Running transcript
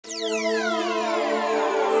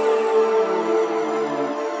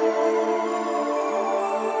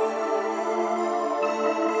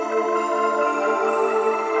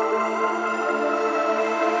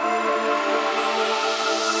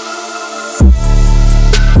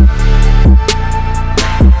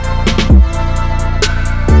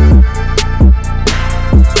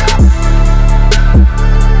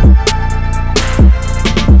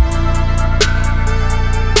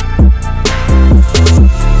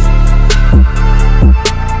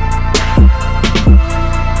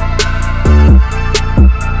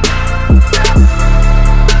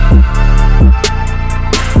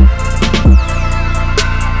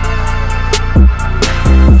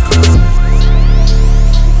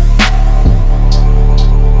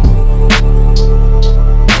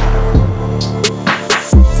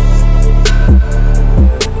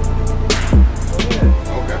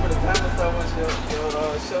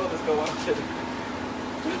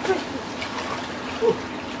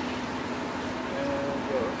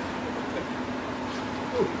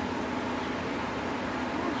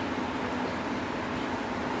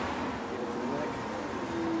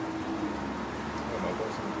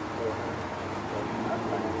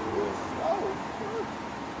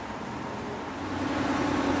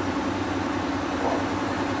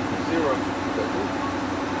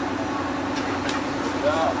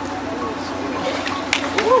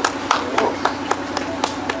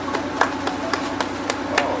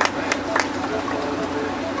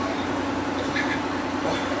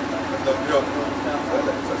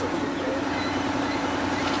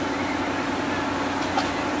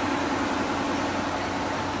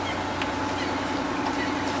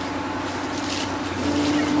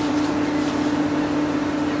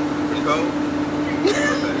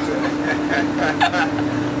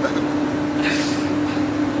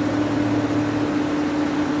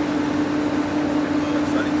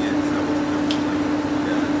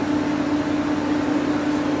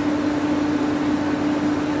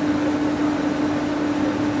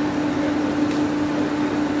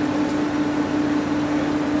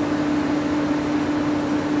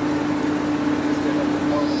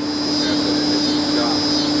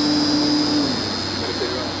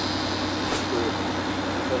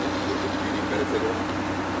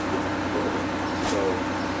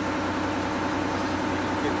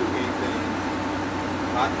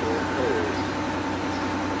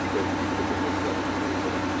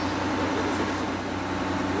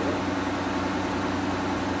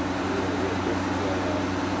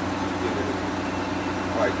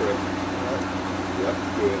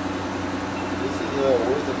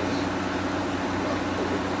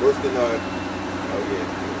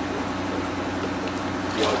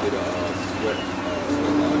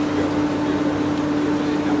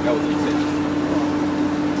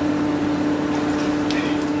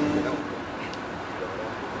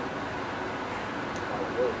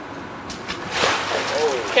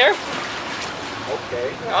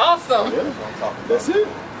Awesome. Yeah, that's it.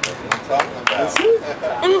 That's what I'm talking about. That's it.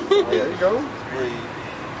 There you go. Breathe.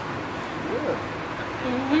 Yeah.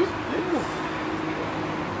 Yeah.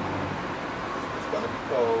 It's going to be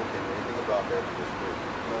cold. Can't do anything about that. Just breathe.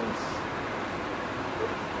 Nice.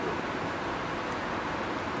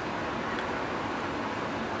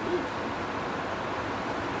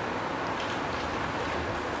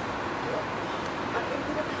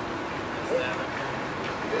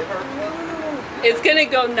 It's gonna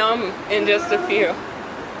go numb in just a few.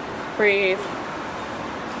 Breathe.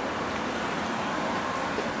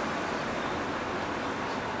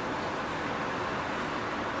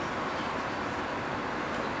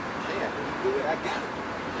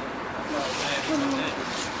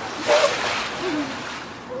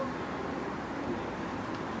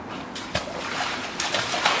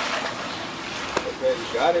 Okay, you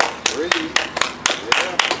got it. Breathe.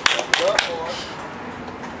 Yeah. That's up, boy.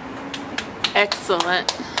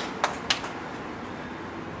 Excellent.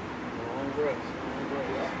 Long breath.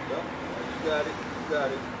 Yeah. You got it. You got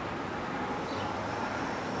it.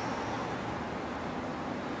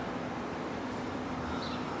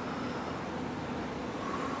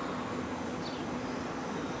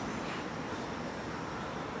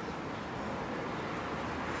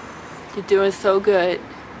 You're doing so good.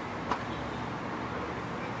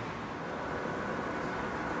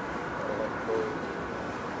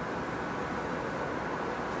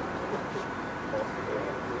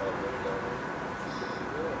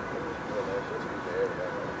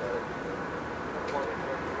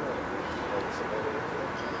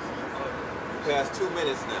 Past 2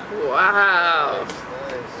 minutes now. Wow. Nice.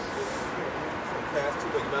 Past 2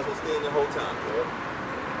 minutes. You might as well stay in the whole time. You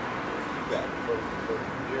got it.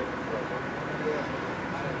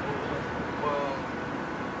 Well,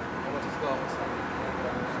 I went to school. I just left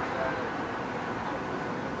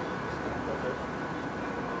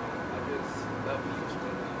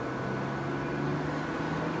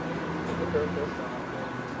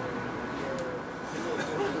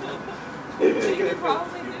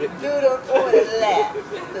Do them 20 laps.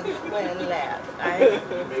 The 20 laps.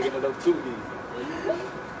 Making it up too easy.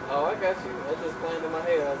 Oh, I got you. I just planned in my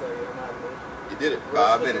head. I was like, yeah, I'm not You did it.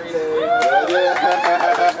 5 minutes. She's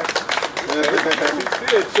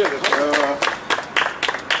still chilling.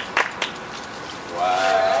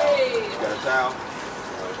 Wow. You got a towel?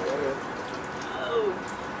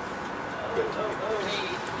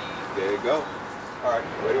 There you go. All right.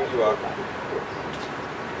 Ready when you are.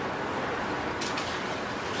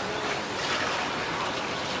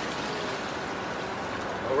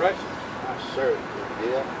 All right. Sure.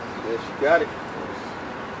 Yeah. Yes, you got it.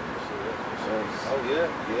 Oh, yeah.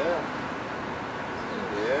 Yeah.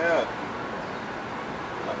 Yeah.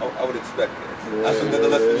 I would expect it. Yeah, That's another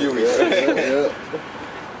lesson you read. Yeah.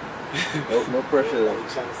 No pressure. I'm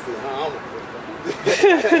trying to see how I'm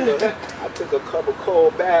I took a couple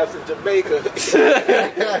cold baths in Jamaica. Cold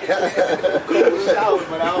showers,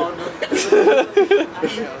 but I don't know.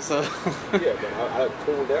 So Yeah, but I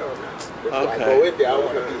cooled down now. Before I Okay. go in there, I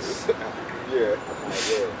want to be. Yeah. Yeah.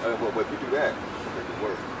 But if you do that, it'll make it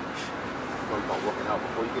worse. You start working out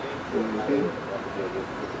before you get in.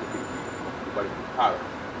 Everybody be hotter.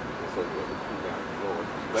 So you have to cool down. So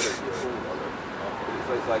it's better to get cool already.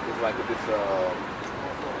 So it's like if it's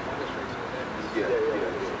yeah.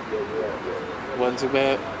 wasn't too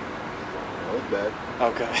bad. That was bad.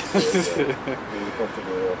 Okay. Really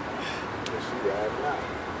comfortable.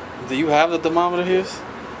 Do you have the thermometer here?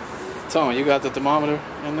 Tony, you got the thermometer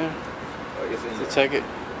in there It's in to there. check it?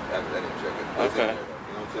 I didn't check it. It's Okay. in there,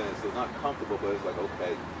 you know what I'm saying? So it's not comfortable, but it's like,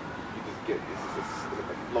 okay, you just get this is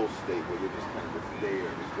like a flow state where you're just kind of there,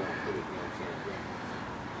 just going with it, you know what I'm saying?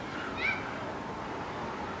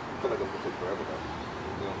 I feel like I'm gonna take forever though.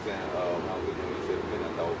 You know what I'm saying? When I was when you said a minute,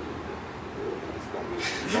 I thought it's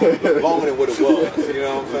gonna be longer than what it was. You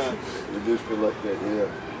know what I'm saying? It did feel like that,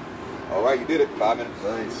 yeah. All right, you did it. 5 minutes.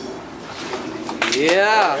 Nice.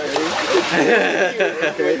 Yeah.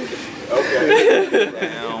 Okay.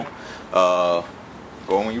 Down.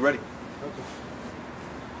 Go on when you're ready.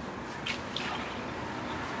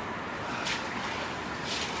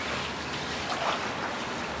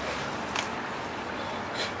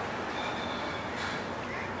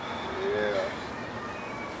 Yeah.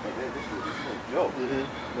 This is a joke.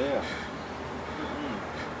 Yeah.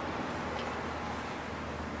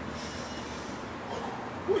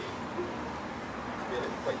 Wait.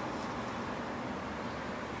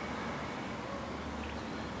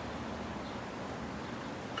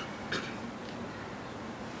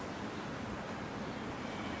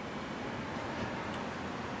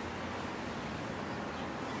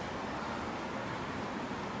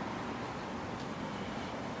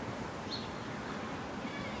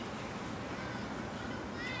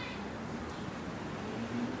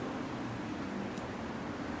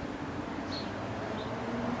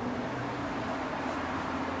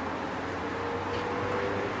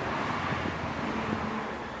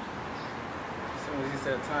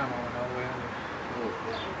 That time I went all the way under.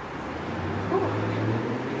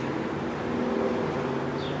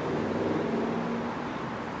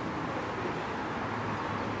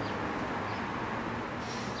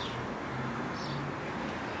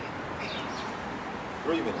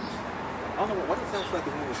 Three minutes. I don't know why it sounds like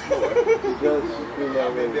it's moving slower. It does feel that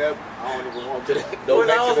way. I don't even want to. When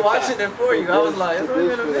I was watching it for you, I was like, It it's does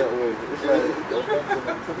been a feel that minute. way. It's like,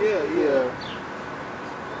 Yeah.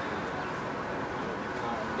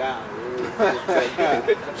 Calm down.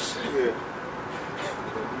 Yeah.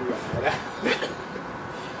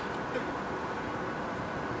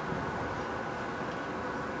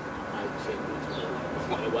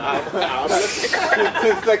 Wow.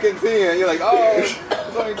 10 seconds in, you're like, oh, it's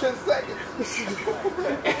only 10 seconds. 10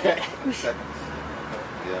 seconds.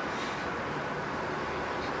 Yeah.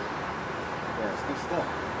 Yeah, it's good stuff.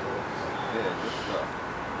 Yeah, good stuff.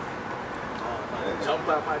 Jump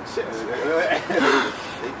out my chest.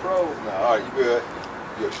 They pros now. All right, you good.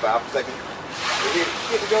 You have 5 seconds.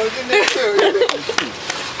 Get going in there too.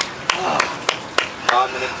 5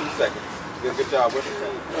 minutes, 2 seconds. Good job.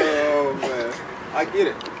 Oh, man. I get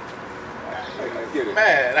it. I get it.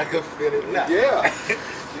 Man, I can feel it now. Yeah.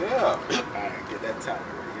 Yeah. Alright, get that time.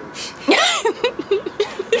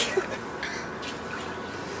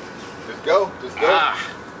 Just go. Just go.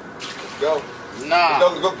 Just go. Nah. Go.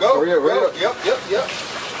 Hurry up, hurry up. Yep.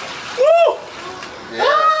 Woo!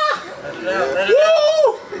 Yeah.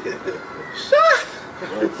 Woo!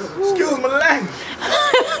 Excuse my language.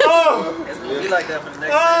 Oh! It's gonna be like that for the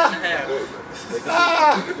next minute and a half.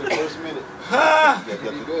 Get the first minute. Yeah,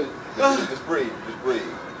 you good. Just breathe. Breathe.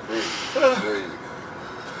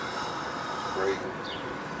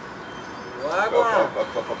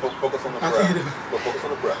 Focus on the breath. Focus on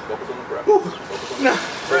the breath. Focus on the breath. Focus on the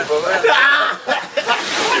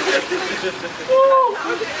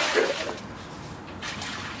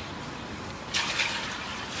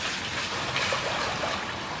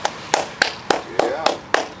Yeah.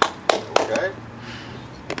 Okay.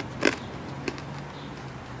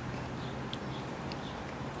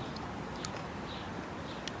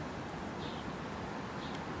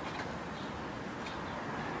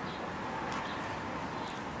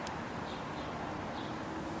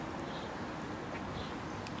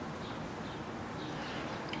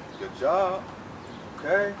 Good job.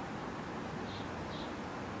 Okay.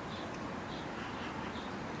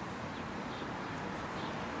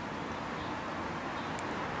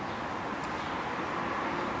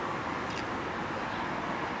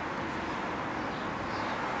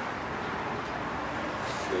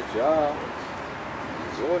 Good job.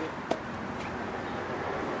 Enjoy it.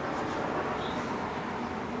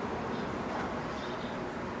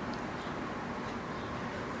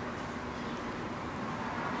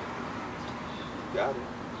 You got it.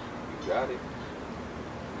 You got it.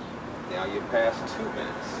 Now you're past 2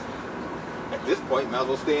 minutes. At this point, might as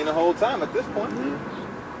well stay in the whole time at this point.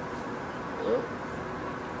 Well,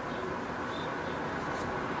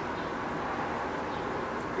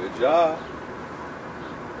 Good job.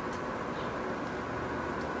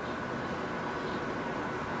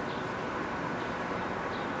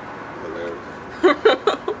 Hilarious.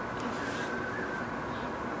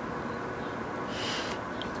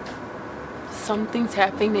 Something's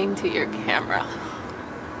happening to your camera.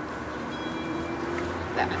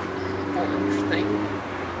 That orange thing.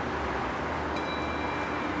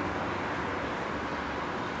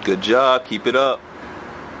 Good job. Keep it up.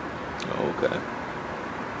 Okay.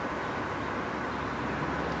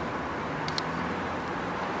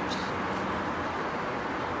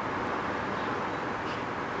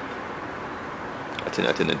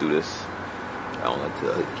 I tend to do this. I don't like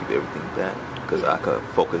to keep everything back because I could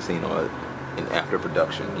focus in on in after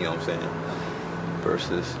production. You know what I'm saying?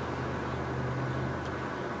 Versus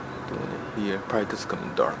doing it here. Probably because it's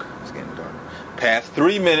coming dark. It's getting dark. Past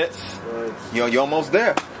 3 minutes. nice. You're almost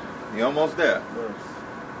there. You're almost there. Nice.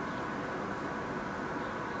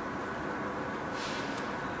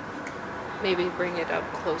 Maybe bring it up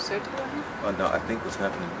closer to him. No, I think what's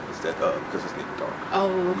happening is that because it's getting dark. Oh,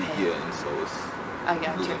 okay. Yeah, and so it's I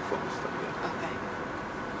got you. losing focus. Yeah. Okay.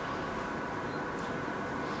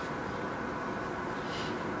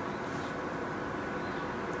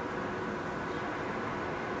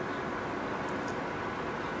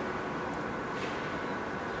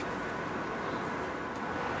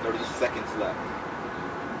 Seconds left.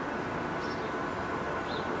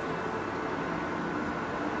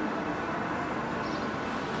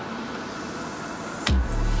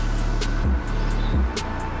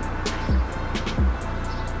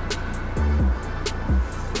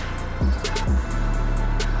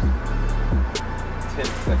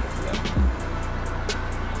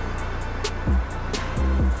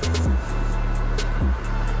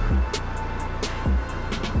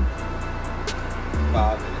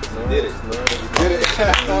 Did it. Did it.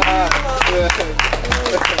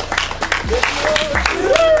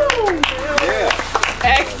 Yeah.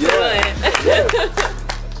 Excellent. Yeah.